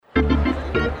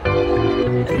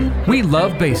We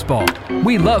love baseball.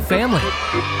 We love family.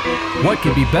 What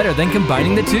could be better than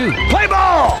combining the two? Play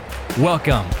ball!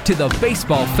 Welcome to the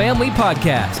Baseball Family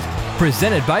Podcast,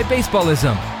 presented by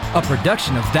Baseballism, a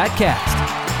production of That Cast.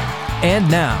 And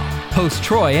now, host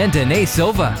Troy and Danae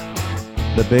Silva.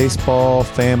 The Baseball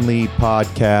Family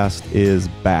Podcast is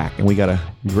back, and we got a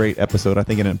great episode. I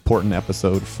think an important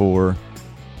episode for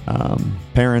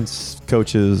parents,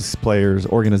 coaches, players,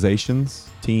 organizations,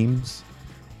 teams,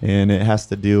 and it has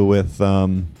to deal with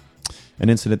an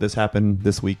incident that's happened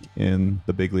this week in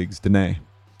the big leagues. Danae,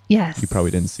 yes, you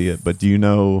probably didn't see it, but do you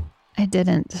know? I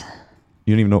didn't.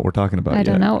 You don't even know what we're talking about. I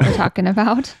don't know what we're talking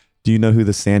about. Do you know who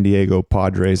the San Diego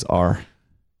Padres are?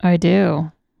 I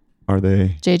do. Are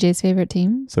they JJ's favorite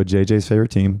team? So JJ's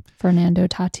favorite team. Fernando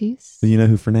Tatis. Do you know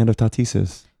who Fernando Tatis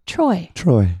is? Troy.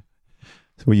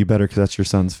 Well, you better, because that's your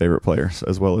son's favorite player,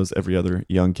 as well as every other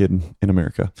young kid in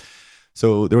America.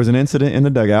 So there was an incident in the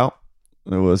dugout.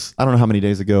 It was, I don't know how many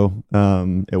days ago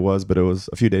it was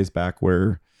a few days back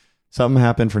where something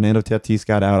happened. Fernando Tatis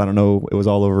got out. I don't know. It was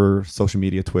all over social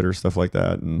media, Twitter, stuff like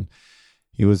that. And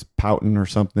he was pouting or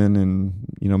something and,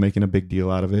 making a big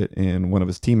deal out of it. And one of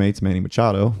his teammates, Manny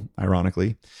Machado,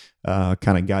 ironically,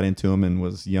 kind of got into him and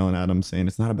was yelling at him saying,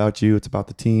 "It's not about you. It's about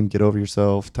the team. Get over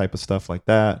yourself," type of stuff like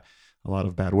that. A lot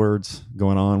of bad words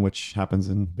going on, which happens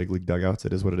in big league dugouts.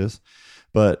 It is what it is.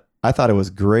 But I thought it was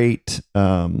great.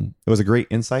 It was a great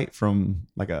insight from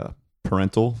like a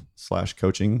parental /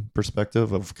 coaching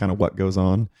perspective of kind of what goes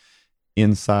on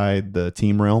inside the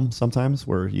team realm sometimes,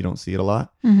 where you don't see it a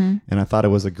lot. Mm-hmm. And I thought it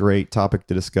was a great topic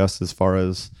to discuss as far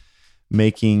as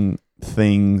making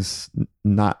things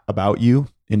not about you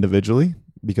individually,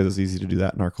 because it's easy to do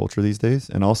that in our culture these days.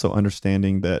 And also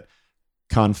understanding that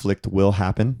conflict will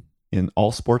happen in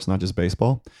all sports, not just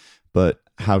baseball, but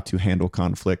how to handle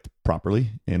conflict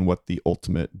properly and what the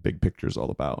ultimate big picture is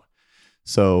all about.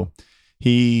 So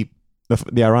the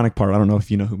ironic part, I don't know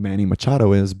if you know who Manny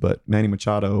Machado is, but Manny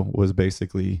Machado was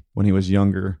basically, when he was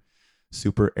younger,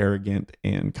 super arrogant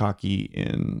and cocky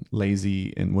and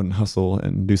lazy and wouldn't hustle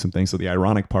and do some things. So the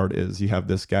ironic part is you have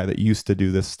this guy that used to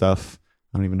do this stuff.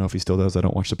 I don't even know if he still does. I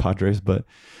don't watch the Padres, but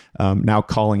now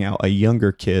calling out a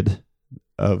younger kid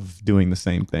of doing the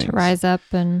same thing To rise up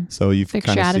and so you've fix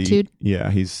kind your of attitude.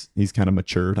 He's kind of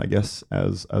matured, I guess,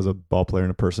 as a ball player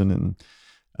and a person.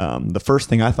 And the first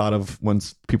thing I thought of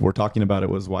once people were talking about it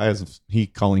was, why is he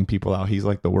calling people out? He's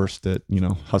like the worst at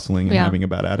hustling and having a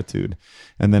bad attitude.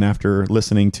 And then after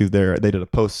listening to they did a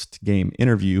post-game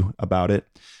interview about it,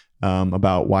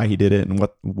 about why he did it and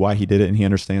why he did it, and he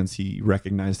understands, he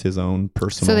recognized his own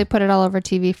personal. So they put it all over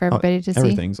TV for everybody to see.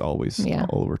 Everything's always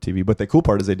all over TV. But the cool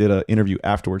part is they did an interview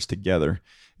afterwards together,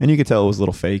 and you could tell it was a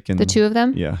little fake. And the two of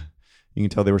them? Yeah. You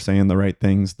can tell they were saying the right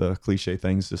things, the cliche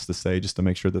things just to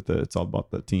make sure that it's all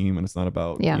about the team and it's not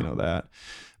about, that.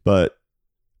 But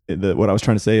what I was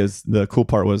trying to say is the cool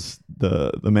part was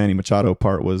the Manny Machado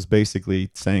part was basically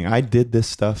saying, I did this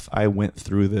stuff. I went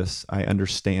through this. I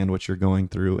understand what you're going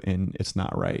through, and it's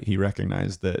not right. He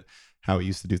recognized that how he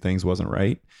used to do things wasn't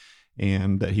right,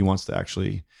 and that he wants to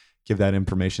actually give that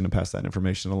information and pass that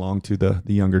information along to the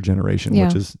younger generation,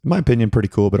 which is, in my opinion, pretty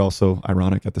cool, but also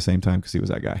ironic at the same time because he was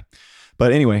that guy.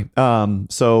 But anyway,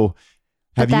 so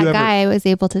have you ever... That guy was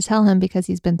able to tell him because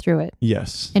he's been through it.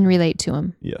 Yes. And relate to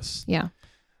him. Yes. Yeah.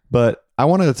 But I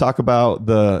wanted to talk about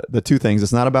the two things.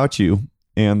 It's not about you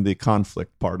and the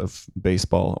conflict part of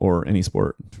baseball or any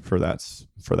sport for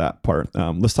that part.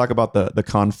 Let's talk about the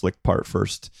conflict part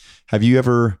first. Have you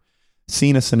ever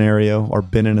seen a scenario or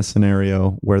been in a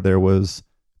scenario where there was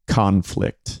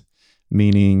conflict?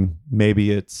 Meaning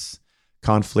maybe it's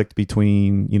conflict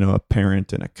between, a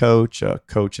parent and a coach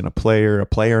and a player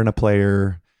and a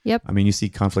player. Yep. I mean, you see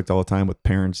conflict all the time with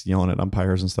parents yelling at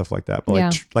umpires and stuff like that.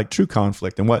 But like true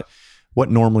conflict, and what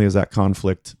normally is that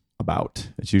conflict about?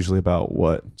 It's usually about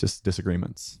what? Just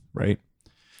disagreements, right?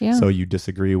 Yeah. So you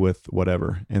disagree with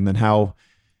whatever. And then how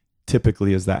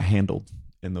typically is that handled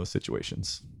in those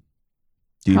situations?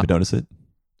 Do you even notice it?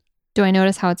 Do I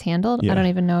notice how it's handled? Yeah. I don't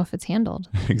even know if it's handled.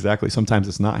 Exactly. Sometimes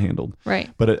it's not handled. Right.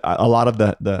 But a lot of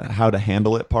the how to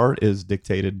handle it part is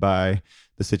dictated by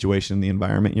the situation, the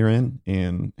environment you're in,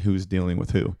 and who's dealing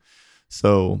with who.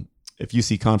 So if you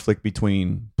see conflict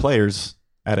between players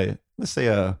at let's say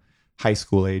a high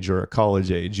school age or a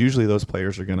college age, usually those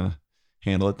players are going to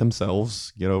handle it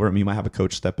themselves, get over it. You might have a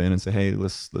coach step in and say, hey,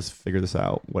 let's figure this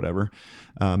out, whatever.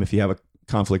 If you have a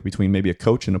conflict between maybe a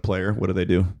coach and a player, what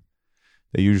do?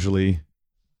 They usually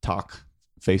talk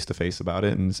face to face about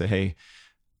it and say, hey,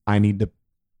 I need to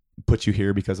put you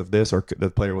here because of this. Or the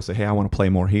player will say, hey, I want to play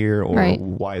more here, or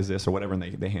why is this, or whatever. And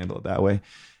they handle it that way.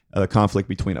 The conflict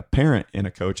between a parent and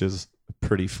a coach is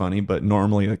pretty funny, but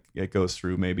normally it goes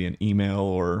through maybe an email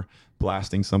or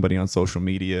blasting somebody on social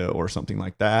media or something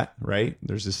like that, right?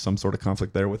 There's just some sort of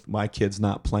conflict there with my kid's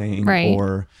not playing, Right.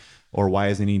 or why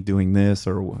isn't he doing this,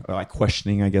 or like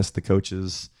questioning, I guess, the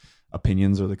coach's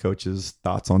opinions or the coach's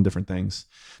thoughts on different things.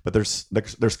 But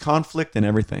there's conflict in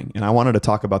everything. And I wanted to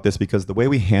talk about this because the way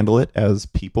we handle it as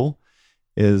people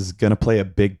is going to play a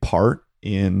big part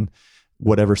in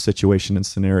whatever situation and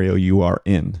scenario you are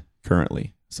in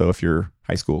currently. So if you're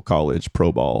high school, college,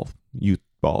 pro ball, youth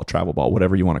ball, travel ball,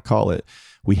 whatever you want to call it,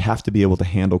 we have to be able to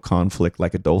handle conflict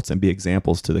like adults and be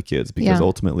examples to the kids, because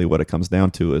ultimately what it comes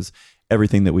down to is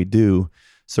everything that we do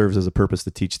serves as a purpose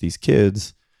to teach these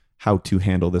kids how to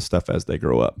handle this stuff as they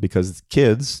grow up. Because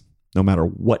kids, no matter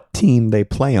what team they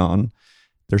play on,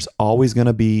 there's always going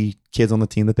to be kids on the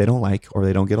team that they don't like or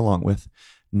they don't get along with.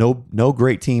 No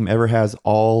great team ever has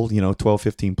all, 12,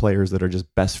 15 players that are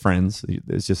just best friends.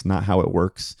 It's just not how it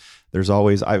works. There's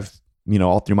always,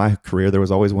 all through my career, there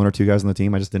was always one or two guys on the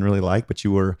team I just didn't really like, but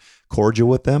you were cordial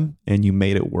with them and you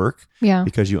made it work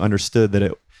because you understood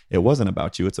that it wasn't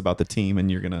about you. It's about the team,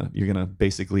 and you're gonna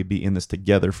basically be in this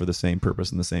together for the same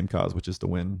purpose and the same cause, which is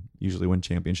to usually win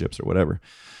championships or whatever.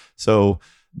 So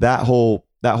that whole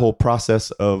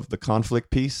process of the conflict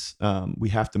piece, we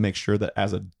have to make sure that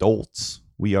as adults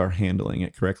we are handling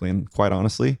it correctly. And quite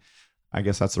honestly, I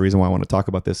guess that's the reason why I want to talk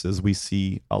about this, is we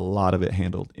see a lot of it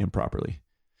handled improperly.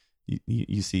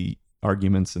 You see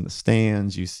arguments in the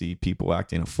stands, you see people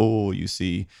acting a fool, you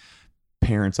see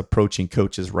parents approaching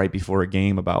coaches right before a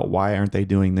game about why aren't they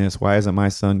doing this? Why isn't my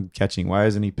son catching? Why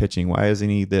isn't he pitching? Why isn't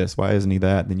he this? Why isn't he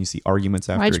that? And then you see arguments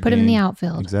after a game. Why'd you put him in the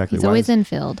outfield? Exactly. He's always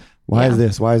infield. Why is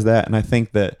this? Why is that? And I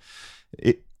think that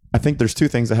I think there's two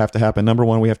things that have to happen. Number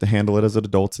one, we have to handle it as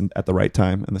adults and at the right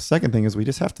time. And the second thing is we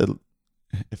just have to,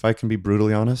 if I can be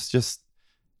brutally honest, just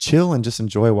chill and just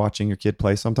enjoy watching your kid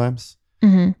play sometimes.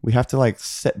 Mm-hmm. We have to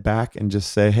sit back and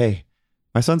just say, hey,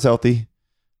 my son's healthy.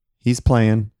 He's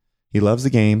playing. He loves the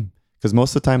game. Because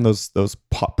most of the time, those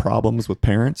problems with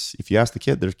parents, if you ask the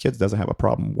kid, their kids doesn't have a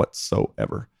problem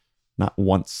whatsoever. Not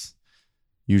once.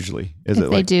 Usually. If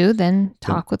they do, then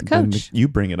talk with the coach. You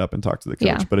bring it up and talk to the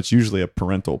coach, but it's usually a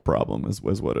parental problem is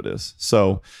what it is.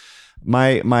 So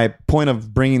my point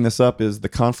of bringing this up is the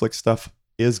conflict stuff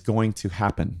is going to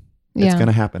happen. It's going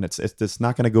to happen. It's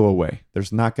not going to go away.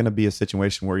 There's not going to be a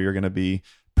situation where you're going to be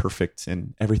perfect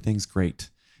and everything's great.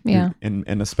 Yeah.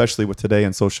 And especially with today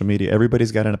and social media,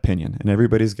 everybody's got an opinion and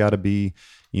everybody's got to be,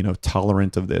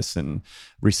 tolerant of this and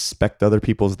respect other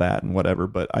people's that and whatever.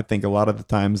 But I think a lot of the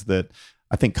times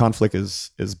I think conflict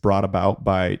is brought about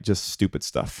by just stupid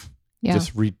stuff,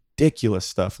 just ridiculous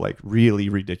stuff, like really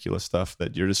ridiculous stuff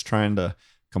that you're just trying to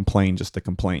complain just to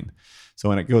complain. So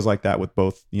when it goes like that with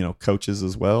both, coaches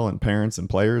as well and parents and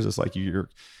players, it's like you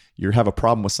have a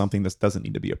problem with something that doesn't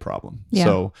need to be a problem. Yeah.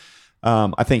 So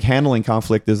I think handling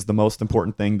conflict is the most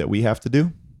important thing that we have to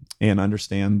do, and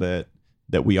understand that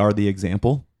we are the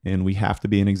example and we have to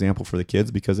be an example for the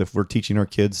kids, because if we're teaching our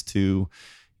kids to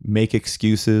make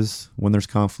excuses when there's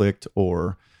conflict,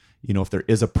 or if there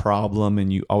is a problem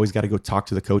and you always got to go talk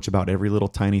to the coach about every little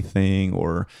tiny thing,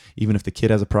 or even if the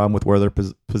kid has a problem with where they're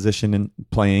positioned in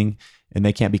playing and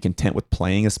they can't be content with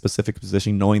playing a specific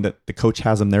position, knowing that the coach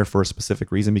has them there for a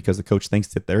specific reason because the coach thinks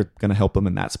that they're going to help them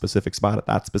in that specific spot at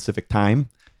that specific time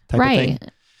type of thing.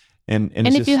 And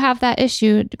if you have that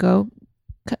issue, go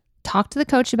talk to the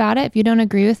coach about it. If you don't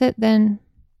agree with it, then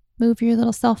move your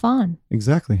little self on.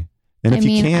 Exactly. And if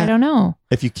you can't, I don't know.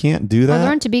 If you can't do that,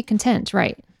 learn to be content,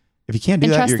 right? If you can't do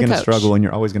that, you're going to struggle and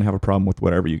you're always going to have a problem with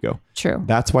wherever you go. True.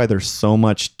 That's why there's so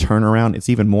much turnaround. It's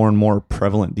even more and more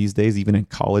prevalent these days, even in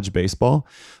college baseball,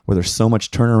 where there's so much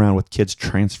turnaround with kids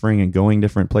transferring and going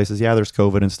different places. Yeah, there's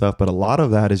COVID and stuff, but a lot of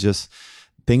that is just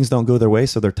things don't go their way.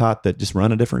 So they're taught that just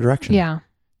run a different direction. Yeah.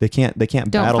 They can't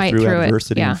battle through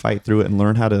adversity and fight through it and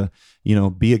learn how to,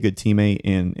 be a good teammate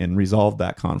and resolve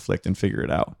that conflict and figure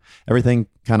it out. Everything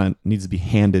kind of needs to be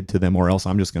handed to them, or else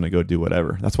I'm just going to go do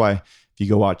whatever. That's why if you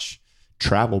go watch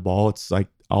travel ball, it's like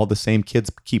all the same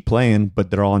kids keep playing, but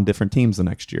they're all on different teams the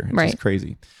next year. It's just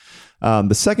crazy.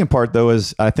 The second part, though,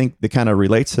 is I think that kind of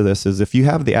relates to this, is if you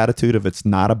have the attitude of it's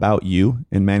not about you,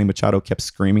 and Manny Machado kept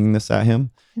screaming this at him,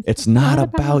 it's not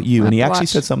about you. And he actually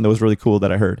said something that was really cool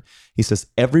that I heard. He says,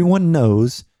 everyone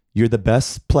knows you're the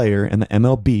best player in the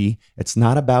MLB. It's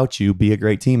not about you. Be a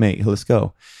great teammate. Let's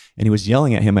go. And he was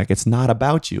yelling at him like, it's not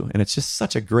about you. And it's just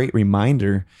such a great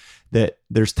reminder that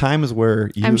there's times where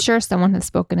I'm sure someone has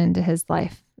spoken into his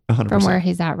life 100%. From where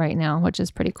he's at right now, which is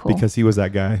pretty cool. Because he was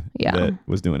that guy that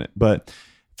was doing it. But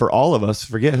for all of us,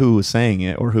 forget who was saying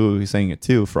it or who was saying it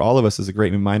to, for all of us is a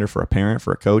great reminder for a parent,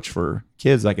 for a coach, for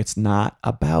kids. Like, it's not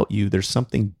about you. There's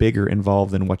something bigger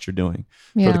involved in what you're doing.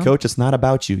 Yeah. For the coach, it's not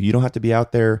about you. You don't have to be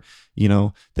out there,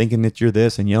 thinking that you're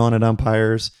this and yelling at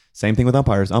umpires. Same thing with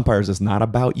umpires. Umpires is not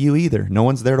about you either. No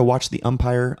one's there to watch the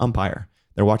umpire.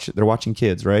 They're watching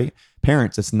kids, right?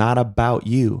 Parents, it's not about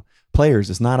you. Players,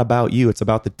 it's not about you. It's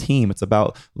about the team. It's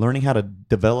about learning how to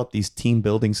develop these team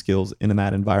building skills in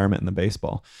that environment in the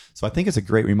baseball. So I think it's a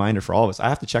great reminder for all of us. I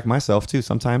have to check myself too.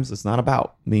 Sometimes it's not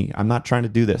about me. I'm not trying to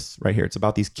do this right here. It's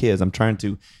about these kids. I'm trying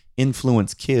to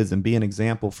influence kids and be an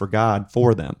example for God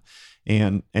for them.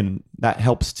 And that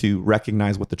helps to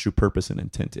recognize what the true purpose and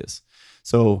intent is.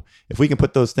 So if we can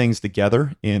put those things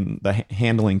together in the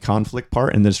handling conflict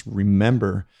part, and just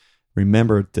remember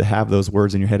to have those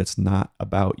words in your head. It's not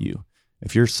about you.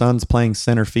 If your son's playing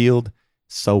center field,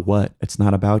 so what? It's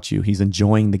not about you. He's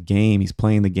enjoying the game. He's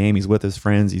playing the game. He's with his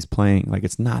friends. He's playing. Like,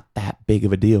 it's not that big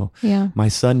of a deal. Yeah. My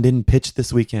son didn't pitch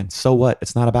this weekend. So what?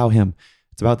 It's not about him.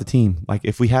 It's about the team. Like,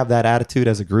 if we have that attitude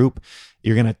as a group,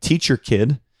 you're going to teach your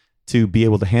kid to be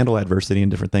able to handle adversity and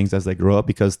different things as they grow up,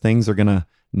 because things are going to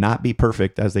not be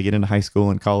perfect as they get into high school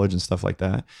and college and stuff like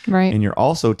that. Right. And you're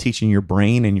also teaching your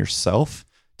brain and yourself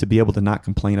to be able to not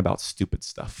complain about stupid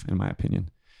stuff, in my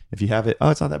opinion. If you have it,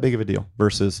 it's not that big of a deal,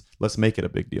 versus let's make it a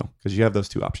big deal, because you have those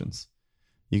two options.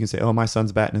 You can say, my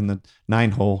son's batting in the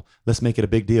 9 hole. Let's make it a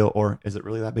big deal. Or is it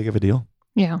really that big of a deal?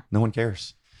 Yeah. No one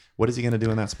cares. What is he going to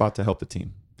do in that spot to help the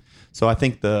team? So I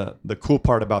think the cool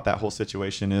part about that whole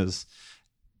situation is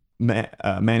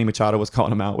Manny Machado was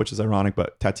calling him out, which is ironic,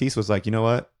 but Tatis was like, you know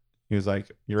what? He was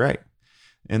like, you're right.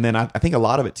 And then I think a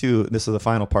lot of it too, this is the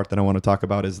final part that I want to talk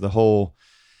about, is the whole,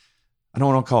 I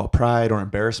don't want to call it pride or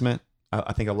embarrassment.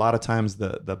 I think a lot of times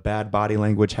the bad body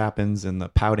language happens, and the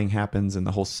pouting happens, and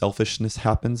the whole selfishness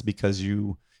happens because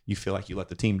you feel like you let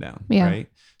the team down, right?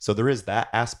 So there is that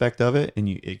aspect of it, and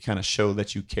it kind of show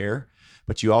that you care,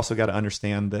 but you also got to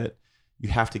understand that you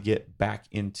have to get back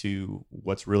into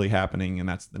what's really happening, and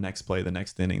that's the next play, the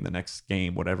next inning, the next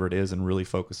game, whatever it is, and really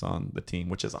focus on the team,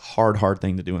 which is a hard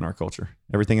thing to do in our culture.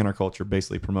 Everything in our culture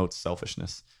basically promotes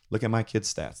selfishness. Look at my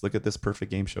kid's stats. Look at this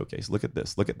perfect game showcase. Look at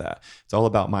this. Look at that. It's all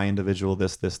about my individual,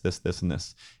 this, and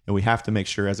this. And we have to make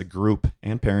sure as a group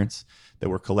and parents that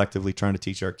we're collectively trying to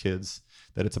teach our kids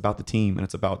that it's about the team, and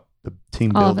it's about the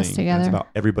team all building. of us together. And it's about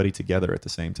everybody together at the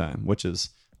same time, which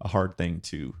is a hard thing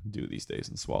to do these days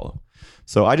and swallow.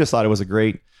 So I just thought it was a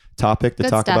great topic to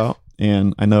talk about.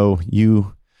 And I know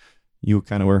you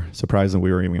kind of were surprised that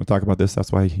we were even going to talk about this.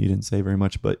 That's why you didn't say very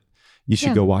much, but you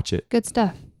should go watch it. Good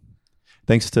stuff.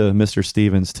 Thanks to Mr.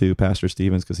 Stevens, too, Pastor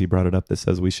Stevens, because he brought it up that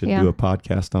says we should do a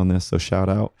podcast on this. So shout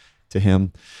out to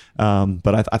him.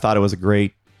 But I thought it was a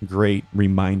great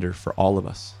reminder for all of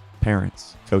us,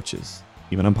 parents, coaches,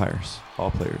 even umpires,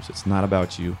 ball players. It's not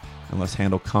about you, and let's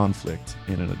handle conflict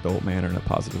in an adult manner in a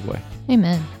positive way.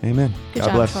 Amen. Amen. Good God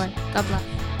job, bless. Troy. God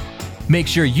bless. Make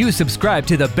sure you subscribe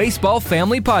to the Baseball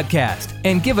Family Podcast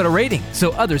and give it a rating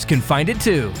so others can find it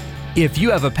too. If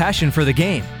you have a passion for the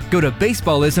game, go to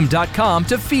baseballism.com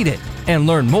to feed it and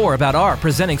learn more about our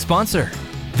presenting sponsor.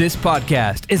 This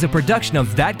podcast is a production of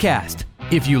ThatCast.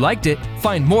 If you liked it,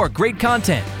 find more great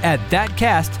content at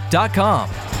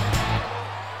thatcast.com.